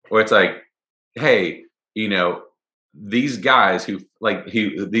it's like, hey, these guys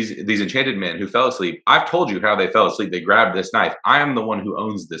these enchanted men who fell asleep, I've told you how they fell asleep. They grabbed this knife. I am the one who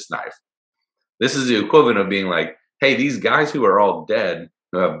owns this knife. This is the equivalent of being like, hey, these guys who are all dead,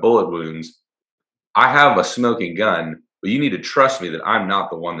 who have bullet wounds, I have a smoking gun, but you need to trust me that I'm not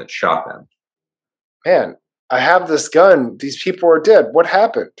the one that shot them. Man, I have this gun. These people are dead. What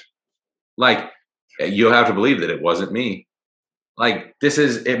happened? You'll have to believe that it wasn't me.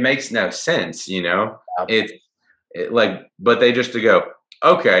 It makes no sense, but they just to go,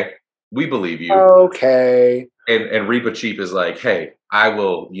 okay, we believe you. Okay. And Reaper Cheap is like, hey, I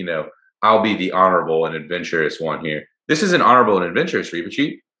will, I'll be the honorable and adventurous one here. This isn't honorable and adventurous, Reaper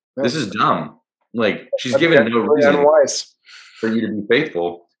Cheap. This is dumb. She's given no reason for you to be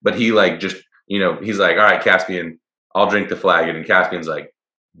faithful. But he he's like, all right, Caspian, I'll drink the flagon. And Caspian's like,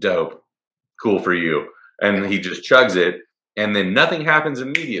 dope, cool for you. And he just chugs it. And then nothing happens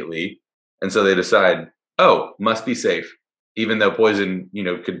immediately. And so they decide, oh, must be safe. even though poison,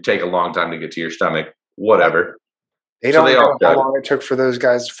 could take a long time to get to your stomach. Whatever. They So they don't all know how chug. long it took for those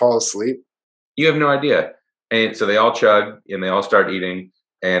guys to fall asleep. You have no idea. And so they all chug and they all start eating.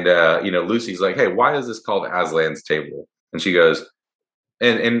 And Lucy's like, "Hey, why is this called Aslan's table?" And she goes,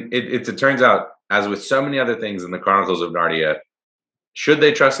 and it turns out, as with so many other things in the Chronicles of Narnia, should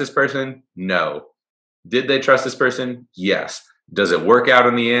they trust this person? No. Did they trust this person? Yes. Does it work out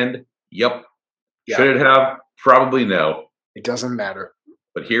in the end? Yep. Yeah, Should it have? Probably no. it doesn't matter.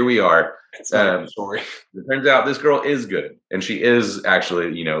 But here we are. It's not a good story. It turns out this girl is good, and she is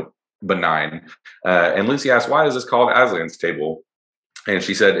actually, benign. And Lucy asked, "Why is this called Aslan's table?" And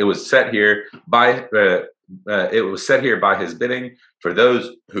she said, it was set here by his bidding for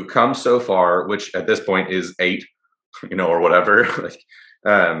those who come so far, which at this point is 8, or whatever.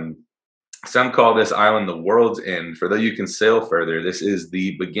 um, some call this island the world's end, for though you can sail further, this is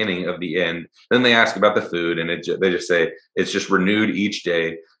the beginning of the end. Then they ask about the food, and they just say it's just renewed each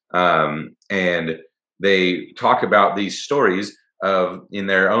day. And they talk about these stories of, in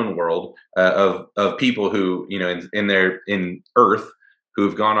their own world, of people who, in Earth, who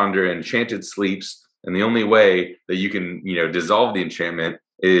have gone under enchanted sleeps, and the only way that you can, dissolve the enchantment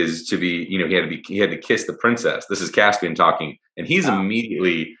is to be, he had to kiss the princess. This is Caspian talking, and he's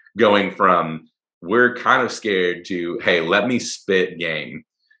immediately going from, we're kind of scared, to, hey, let me spit game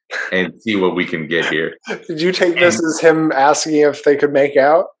and see what we can get here. Did you take this as him asking if they could make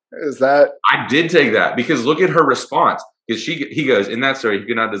out? Is that? I did take that, because look at her response. Because he goes, in that story, he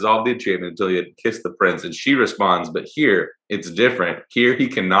could not dissolve the enchantment until he had kissed the prince. And she responds, but here it's different. Here he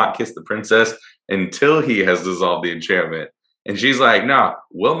cannot kiss the princess until he has dissolved the enchantment. And she's like, "No,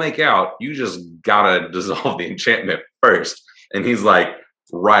 we'll make out. You just gotta dissolve the enchantment first." And he's like,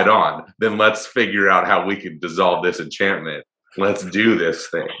 "Right on. Then let's figure out how we can dissolve this enchantment. Let's do this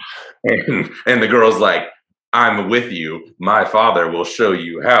thing." And the girl's like, "I'm with you. My father will show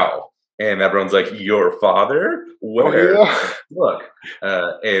you how." And everyone's like, "Your father? Where?" Oh, yeah. Look,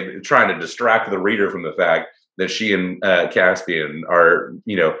 and trying to distract the reader from the fact that she and Caspian are,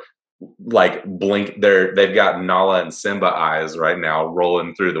 like they've got Nala and Simba eyes right now,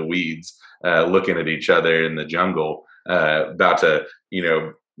 rolling through the weeds, looking at each other in the jungle, about to,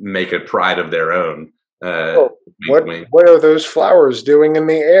 make a pride of their own. Oh, Wink, wink. what are those flowers doing in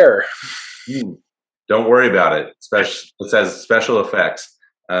the air? Don't worry about it. It says special effects.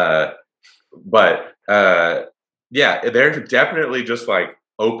 But yeah, they're definitely just like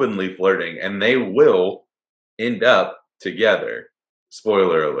openly flirting, and they will end up together.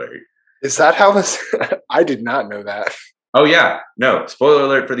 Spoiler alert. Is that how this? I did not know that. Oh yeah, no, spoiler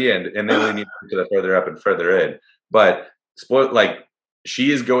alert for the end, and then we need to the further up and further in. But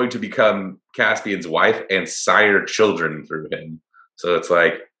she is going to become Caspian's wife and sire children through him. So it's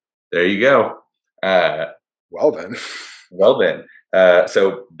like, there you go. Well then. Well then.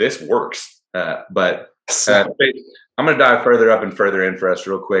 So this works. But I'm going to dive further up and further in for us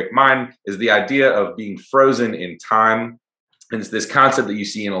real quick. Mine is the idea of being frozen in time. And it's this concept that you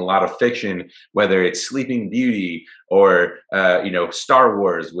see in a lot of fiction, whether it's Sleeping Beauty or, Star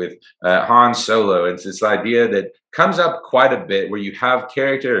Wars with Han Solo. It's this idea that comes up quite a bit, where you have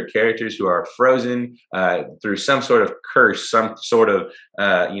characters who are frozen through some sort of curse, some sort of,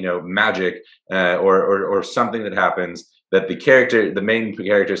 magic, or something that happens, that the main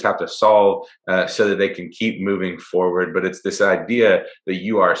characters have to solve so that they can keep moving forward. But it's this idea that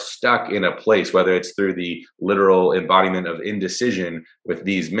you are stuck in a place, whether it's through the literal embodiment of indecision with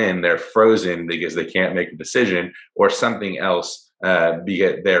these men, they're frozen because they can't make a decision, or something else.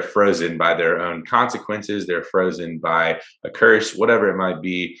 They're frozen by their own consequences, they're frozen by a curse, whatever it might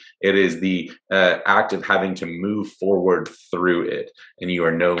be. It is the act of having to move forward through it, and you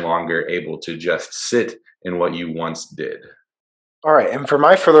are no longer able to just sit in what you once did. All right, and for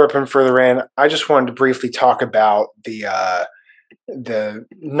my further up and further in, I just wanted to briefly talk about the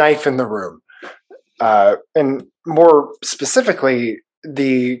knife in the room, and more specifically,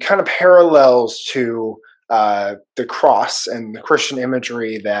 the kind of parallels to the cross and the Christian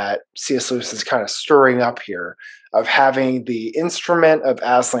imagery that C.S. Lewis is kind of stirring up here, of having the instrument of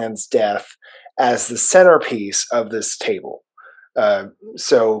Aslan's death as the centerpiece of this table.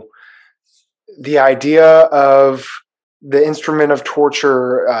 So the idea of the instrument of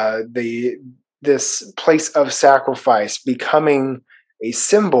torture, this place of sacrifice becoming a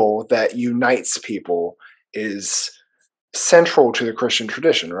symbol that unites people, is central to the Christian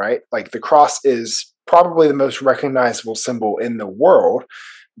tradition, right? Like the cross is probably the most recognizable symbol in the world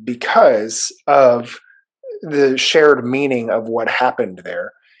because of the shared meaning of what happened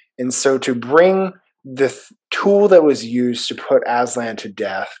there. And so to bring the tool that was used to put Aslan to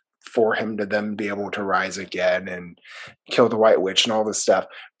death for him to then be able to rise again and kill the White Witch and all this stuff.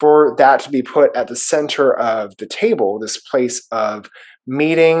 For that to be put at the center of the table, this place of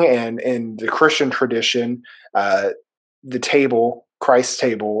meeting, and in the Christian tradition, the table, Christ's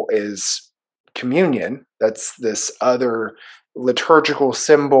table, is communion. That's this other liturgical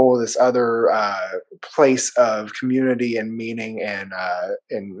symbol, this other place of community and meaning and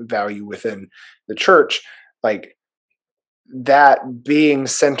value within the church. Like that being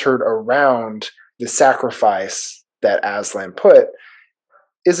centered around the sacrifice that Aslan put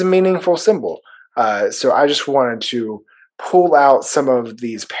is a meaningful symbol. So I just wanted to pull out some of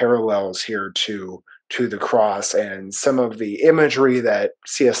these parallels here to the cross and some of the imagery that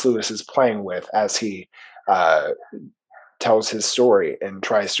C.S. Lewis is playing with as he tells his story and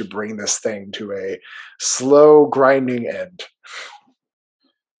tries to bring this thing to a slow grinding end.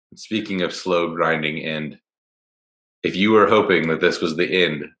 Speaking of slow grinding end, if you were hoping that this was the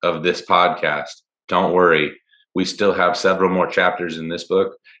end of this podcast, don't worry. We still have several more chapters in this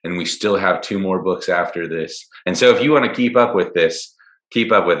book, and we still have 2 more books after this. And so if you want to keep up with this,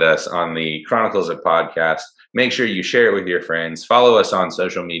 keep up with us on the Chronicles of Podcast. Make sure you share it with your friends. Follow us on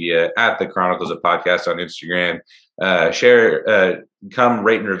social media at the Chronicles of Podcast on Instagram. Come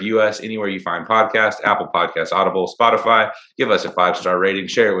rate and review us anywhere you find podcasts, Apple Podcasts, Audible, Spotify. Give us a 5-star rating.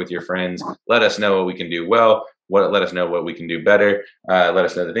 Share it with your friends. Let us know what we can do well. Let us know what we can do better. Let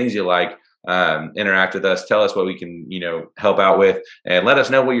us know the things you like. Interact with us. Tell us what we can, help out with, and let us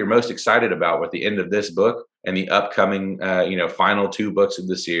know what you're most excited about with the end of this book and the upcoming, final 2 books of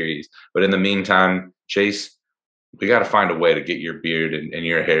the series. But in the meantime, Chase, we got to find a way to get your beard and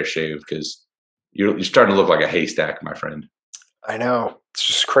your hair shaved, because you're starting to look like a haystack, my friend. I know. It's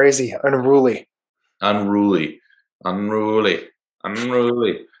just crazy. Unruly. And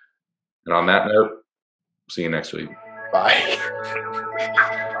on that note, see you next week. Bye.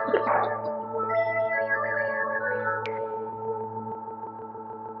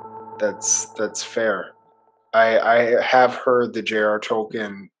 That's fair. I have heard that J.R.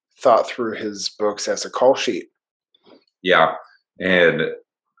 Tolkien thought through his books as a call sheet. Yeah. And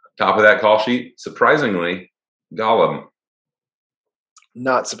top of that call sheet, surprisingly, Gollum.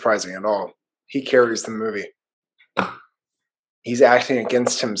 Not surprising at all. He carries the movie. He's acting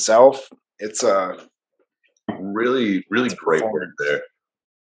against himself. It's a really, really great work there.